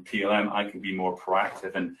come from PLM, I can be more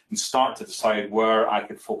proactive and start to decide where I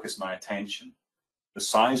could focus my attention. The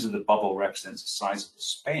size of the bubble represents the size of the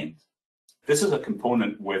spend. This is a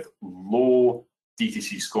component with low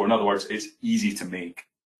DTC score. In other words, it's easy to make,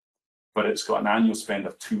 but it's got an annual spend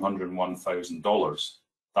of $201,000.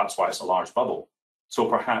 That's why it's a large bubble. So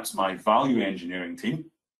perhaps my value engineering team,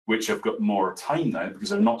 which have got more time now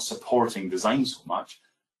because they're not supporting design so much,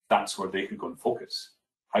 that's where they could go and focus.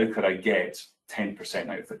 How could I get 10%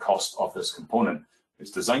 out of the cost of this component?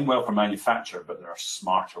 It's designed well for manufacture, but there are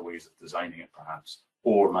smarter ways of designing it perhaps,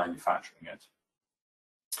 or manufacturing it.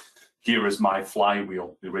 Here is my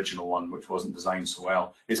flywheel, the original one, which wasn't designed so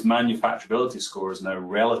well. Its manufacturability score is now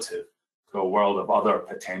relative to a world of other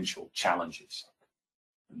potential challenges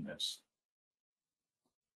in this.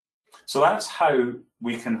 So that's how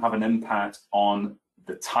we can have an impact on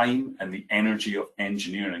the time and the energy of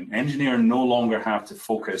engineering. Engineers no longer have to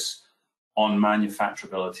focus on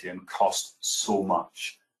manufacturability and cost so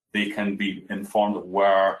much. They can be informed of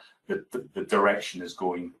where the direction is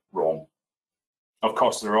going wrong. Of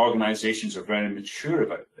course, there are organizations that are very mature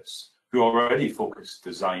about this, who already focus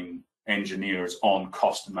design engineers on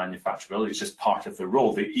cost and manufacturability. It's just part of their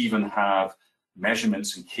role. They even have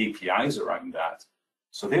measurements and KPIs around that.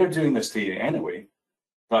 So they're doing this data anyway,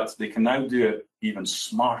 but they can now do it even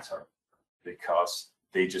smarter because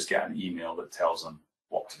they just get an email that tells them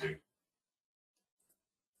what to do.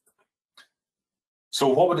 So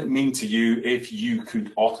what would it mean to you if you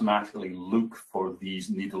could automatically look for these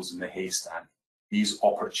needles in the haystack, these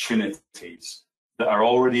opportunities that are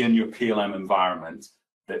already in your PLM environment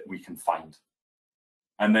that we can find?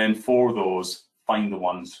 And then for those, find the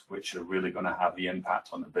ones which are really going to have the impact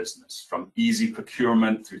on the business, from easy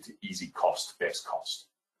procurement through to easy cost, best cost.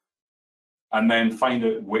 And then find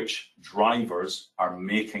out which drivers are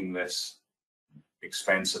making this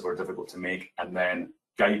expensive or difficult to make, and then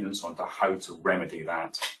guidance onto how to remedy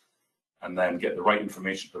that, and then get the right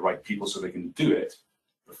information to the right people so they can do it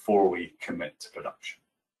before we commit to production.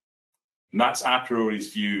 And that's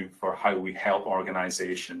aPriori's view for how we help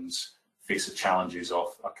organizations face the challenges of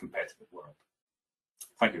a competitive world.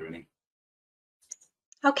 Thank you, Renee.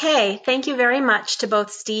 Okay, thank you very much to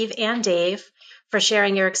both Steve and Dave for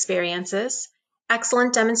sharing your experiences.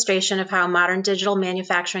 Excellent demonstration of how modern digital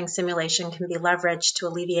manufacturing simulation can be leveraged to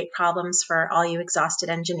alleviate problems for all you exhausted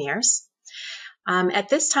engineers. At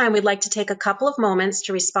this time, we'd like to take a couple of moments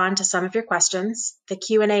to respond to some of your questions. The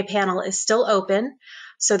Q&A panel is still open,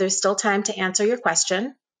 so there's still time to answer your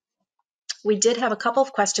question. We did have a couple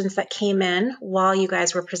of questions that came in while you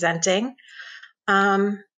guys were presenting.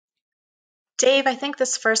 Dave, I think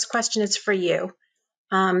this first question is for you.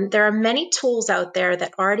 There are many tools out there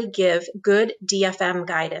that already give good DFM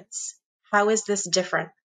guidance. How is this different?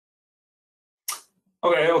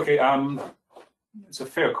 Okay. It's a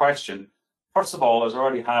fair question. First of all, as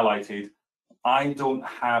already highlighted, I don't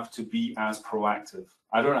have to be as proactive.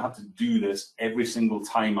 I don't have to do this every single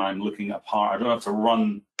time I'm looking at a part. I don't have to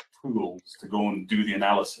run tools to go and do the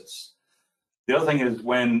analysis. The other thing is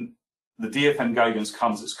when the DFM guidance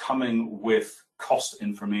comes, it's coming with cost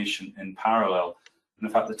information in parallel. And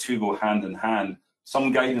in fact, the two go hand in hand.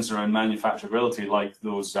 Some guidance around manufacturability, like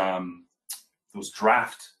those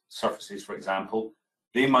draft surfaces, for example,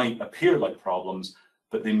 they might appear like problems,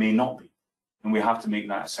 but they may not be. And we have to make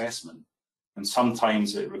that assessment. And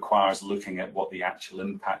sometimes it requires looking at what the actual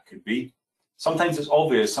impact could be. Sometimes it's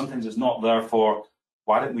obvious, sometimes it's not. Therefore,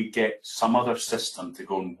 why don't we get some other system to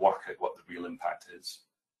go and work out what the real impact is?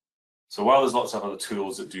 So while there's lots of other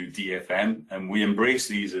tools that do DFM, and we embrace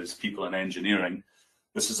these as people in engineering,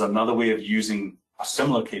 this is another way of using a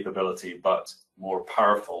similar capability, but more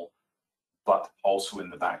powerful, but also in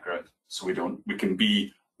the background. So we can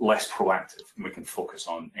be less proactive and we can focus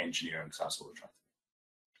on engineering. So that's what we're trying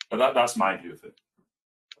to do. But that's my view of it.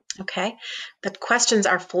 Okay, the questions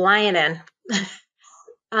are flying in.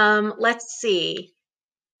 Let's see,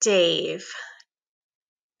 Dave.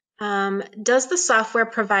 Does the software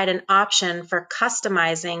provide an option for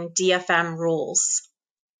customizing DFM rules?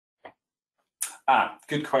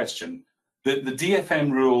 Good question. The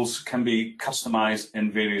DFM rules can be customized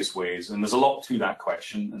in various ways, and there's a lot to that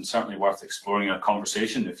question, and certainly worth exploring in a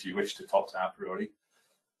conversation if you wish to talk to aPriori.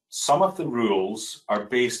 Some of the rules are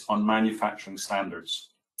based on manufacturing standards.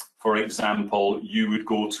 For example, you would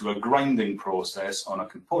go to a grinding process on a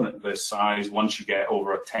component this size once you get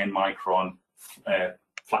over a 10 micron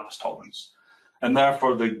flatness tolerance. And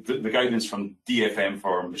therefore, the guidance from DFM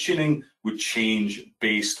for machining would change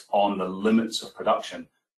based on the limits of production.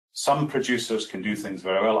 Some producers can do things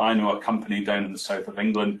very well. I know a company down in the south of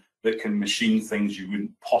England that can machine things you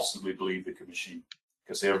wouldn't possibly believe they could machine,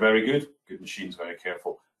 because they are very good machines, very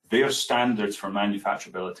careful. Their standards for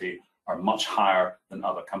manufacturability are much higher than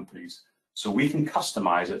other companies. So we can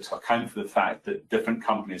customize it to account for the fact that different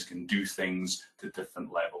companies can do things to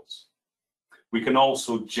different levels. We can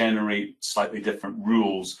also generate slightly different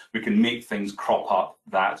rules. We can make things crop up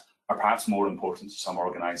that are perhaps more important to some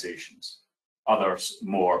organizations, others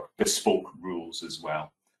more bespoke rules as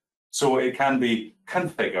well. So it can be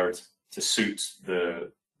configured to suit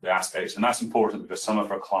the aspects, and that's important because some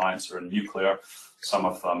of our clients are in nuclear, some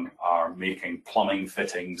of them are making plumbing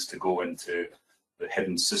fittings to go into the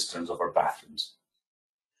hidden cisterns of our bathrooms.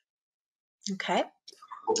 Okay.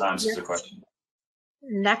 Hope that answers the question.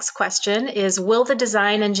 Next question is, will the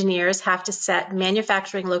design engineers have to set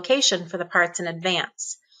manufacturing location for the parts in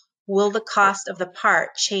advance? Will the cost of the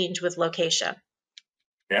part change with location?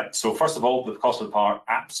 Yeah, so first of all, the cost of the part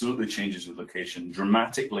absolutely changes with location,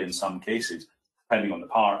 dramatically in some cases, depending on the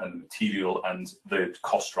part and the material and the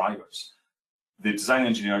cost drivers. The design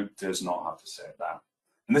engineer does not have to set that.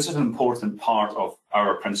 And this is an important part of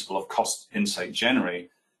our principle of cost insight generate,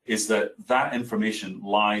 is that that information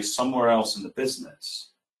lies somewhere else in the business.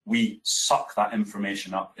 We suck that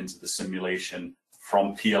information up into the simulation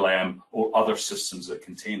from PLM or other systems that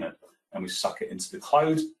contain it, and we suck it into the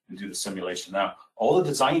cloud and do the simulation. Now, all the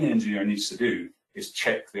design engineer needs to do is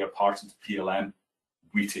check their part into PLM.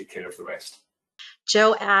 We take care of the rest.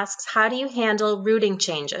 Joe asks, how do you handle routing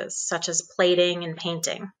changes, such as plating and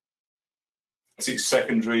painting? I see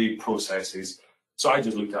secondary processes. So I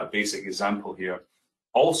just looked at a basic example here.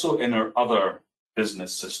 Also in our other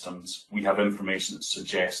business systems, we have information that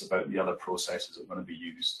suggests about the other processes that are going to be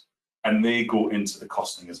used. And they go into the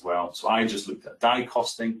costing as well. So I just looked at die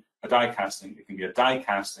casting. It can be a die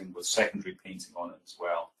casting with secondary painting on it as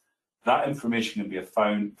well. That information can be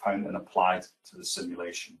found and applied to the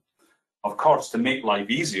simulation. Of course, to make life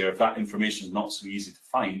easier, if that information is not so easy to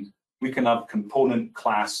find, we can have component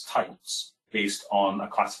class types based on a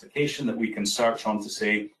classification that we can search on to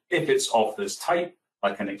say, if it's of this type,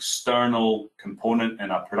 like an external component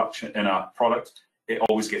in a product, it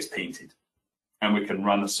always gets painted. And we can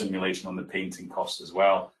run a simulation on the painting cost as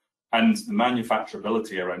well. And the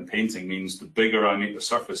manufacturability around painting means the bigger I make the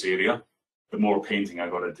surface area, the more painting I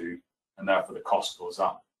got to do, and therefore the cost goes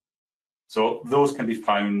up. So those can be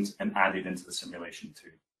found and added into the simulation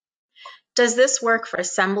too. Does this work for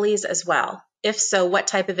assemblies as well? If so, what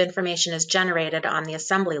type of information is generated on the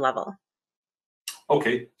assembly level?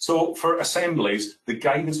 Okay, so for assemblies, the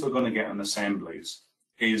guidance we're going to get on assemblies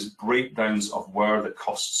is breakdowns of where the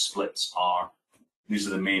cost splits are. These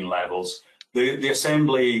are the main levels. The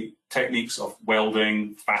assembly techniques of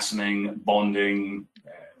welding, fastening, bonding,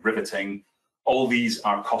 riveting, all these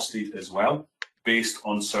are costed as well, based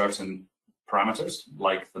on certain parameters,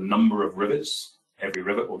 like the number of rivets. Every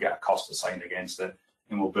rivet will get a cost assigned against it,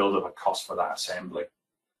 and we'll build up a cost for that assembly.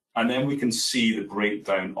 And then we can see the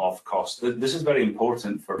breakdown of cost. This is very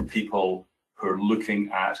important for people who are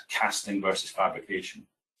looking at casting versus fabrication,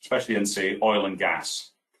 especially in, say, oil and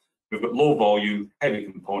gas. We've got low volume, heavy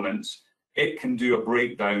components. It can do a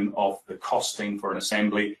breakdown of the costing for an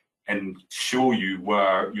assembly and show you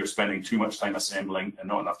where you're spending too much time assembling and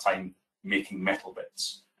not enough time making metal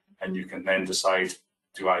bits. And you can then decide,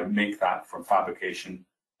 do I make that from fabrication?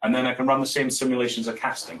 And then I can run the same simulations of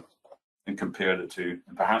casting and compare the two.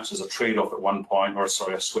 And perhaps there's a trade-off at one point, or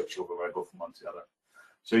sorry, a switch over where I go from one to the other.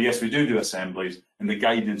 So yes, we do assemblies, and the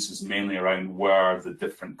guidance is mainly around where the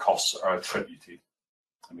different costs are attributed.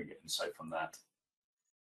 And we get insight from that.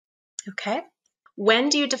 Okay. When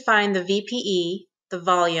do you define the VPE, the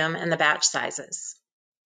volume, and the batch sizes?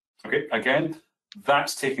 Okay, again,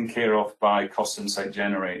 that's taken care of by Cost Insight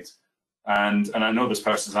Generate. And I know this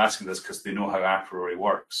person's asking this because they know how aPriori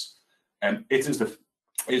works. And it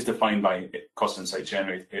is defined by Cost Insight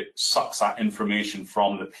Generate. It sucks that information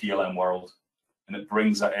from the PLM world and it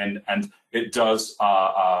brings that in, and it does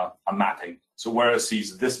a mapping. So where it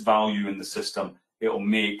sees this value in the system, it will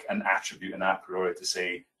make an attribute in aPriori to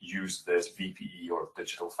say, use this VPE or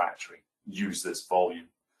digital factory, use this volume.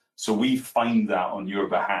 So we find that on your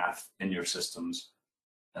behalf in your systems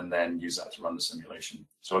and then use that to run the simulation.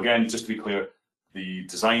 So again, just to be clear, the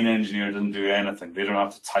design engineer doesn't do anything. They don't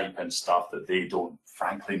have to type in stuff that they don't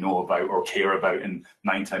frankly know about or care about, in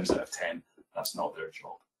 9 times out of 10. That's not their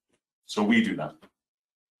job. So we do that.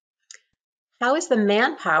 How is the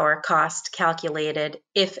manpower cost calculated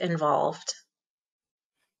if involved?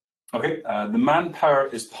 Okay, the manpower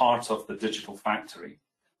is part of the digital factory.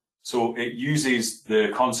 So it uses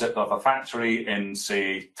the concept of a factory in,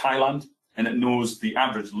 say, Thailand, and it knows the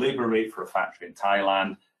average labor rate for a factory in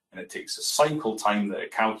Thailand, and it takes a cycle time that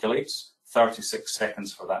it calculates, 36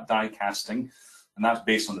 seconds for that die casting, and that's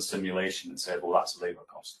based on the simulation. It said, well, that's the labor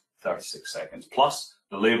cost, 36 seconds, plus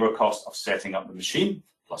the labor cost of setting up the machine,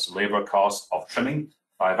 plus the labor cost of trimming,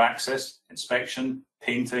 5-axis, inspection,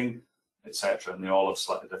 painting, etc. And they all have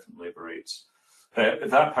slightly different labor rates.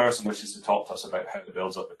 If that person wishes to talk to us about how it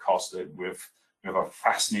builds up the cost, we have a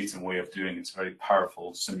fascinating way of doing it. It's a very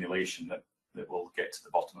powerful simulation that will get to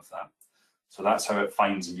the bottom of that. So that's how it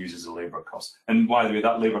finds and uses the labor cost. And by the way,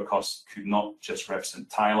 that labor cost could not just represent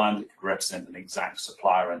Thailand, it could represent an exact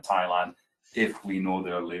supplier in Thailand if we know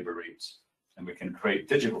their labor rates. And we can create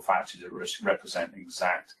digital factories that represent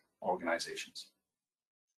exact organizations.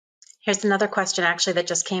 Here's another question actually that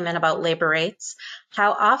just came in about labor rates.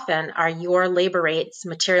 How often are your labor rates,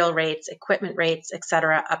 material rates, equipment rates,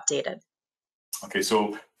 etc. updated? Okay,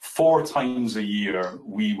 so 4 times a year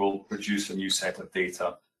we will produce a new set of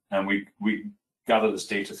data, and we gather this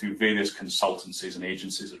data through various consultancies and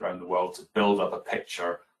agencies around the world to build up a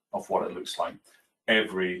picture of what it looks like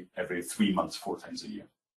every 3 months, 4 times a year.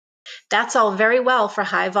 That's all very well for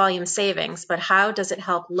high volume savings, but how does it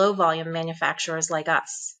help low volume manufacturers like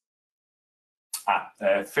us?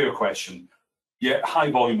 Fair question. Yeah, high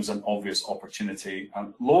volume is an obvious opportunity.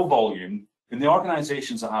 Low volume, in the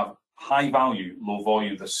organizations that have high value, low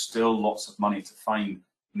volume, there's still lots of money to find.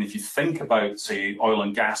 And if you think about, say, oil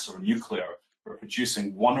and gas or nuclear, we're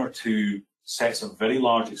producing 1 or 2 sets of very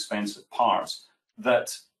large, expensive parts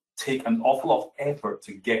that take an awful lot of effort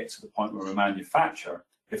to get to the point where we manufacture.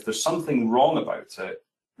 If there's something wrong about it,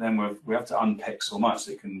 then we have to unpick so much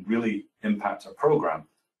that it can really impact our program.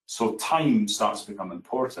 So time starts to become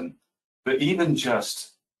important. But even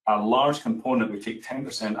just a large component, we take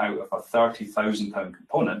 10% out of a £30,000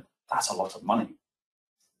 component, that's a lot of money.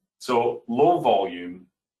 So low volume,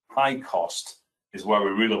 high cost is where we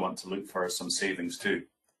really want to look for some savings too.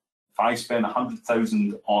 If I spend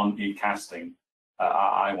 100,000 on a casting,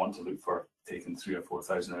 I want to look for taking 3,000 or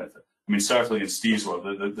 4,000 out of it. I mean, certainly in Steve's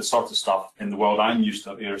world, the sort of stuff in the world I'm used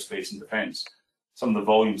to, aerospace and defense, some of the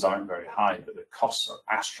volumes aren't very high, but the costs are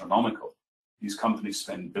astronomical. These companies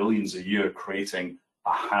spend billions a year creating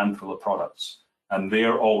a handful of products, and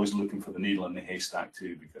they're always looking for the needle in the haystack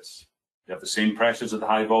too, because they have the same pressures as the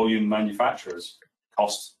high volume manufacturers,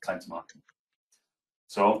 cost, time to market.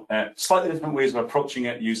 So slightly different ways of approaching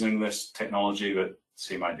it using this technology, but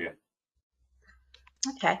same idea.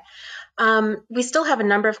 Okay. We still have a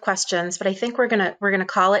number of questions, but I think we're gonna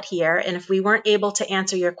call it here. And if we weren't able to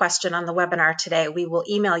answer your question on the webinar today, we will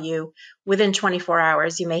email you within 24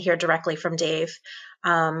 hours. You may hear directly from Dave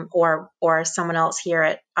or someone else here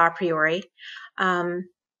at aPriori.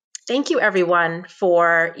 Thank you, everyone,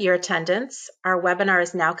 for your attendance. Our webinar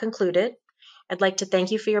is now concluded. I'd like to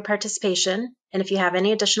thank you for your participation. And if you have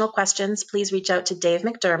any additional questions, please reach out to Dave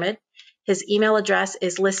McDermott. His email address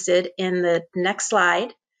is listed in the next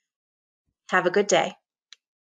slide. Have a good day.